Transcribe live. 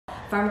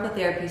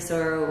Pharmacotherapy,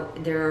 so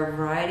there are a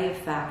variety of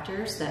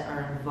factors that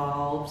are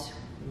involved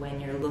when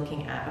you're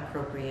looking at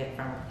appropriate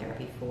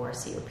pharmacotherapy for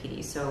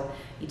COPD. So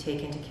you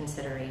take into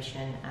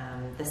consideration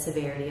the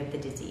severity of the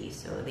disease,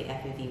 so the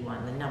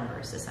FEV1, the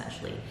numbers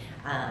essentially.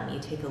 You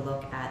take a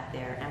look at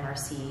their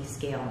MRC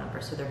scale number,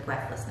 so their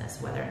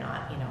breathlessness, whether or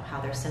not, how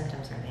their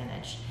symptoms are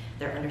managed,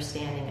 their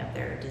understanding of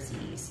their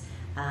disease,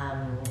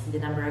 the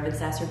number of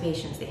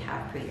exacerbations they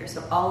have per year.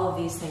 So all of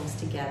these things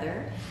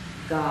together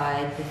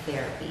guide the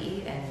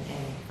therapy and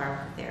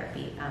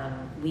pharmacotherapy.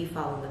 We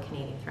follow the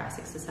Canadian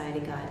Thoracic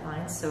Society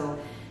guidelines, so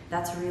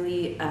that's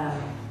really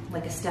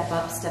like a step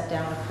up, step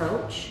down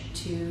approach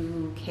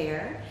to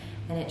care,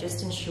 and it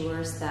just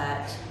ensures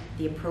that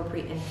the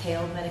appropriate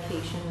inhaled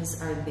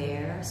medications are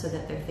there so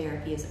that their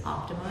therapy is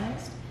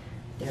optimized,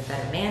 they're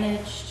better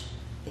managed,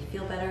 they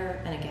feel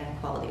better, and again,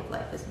 quality of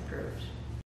life is improved.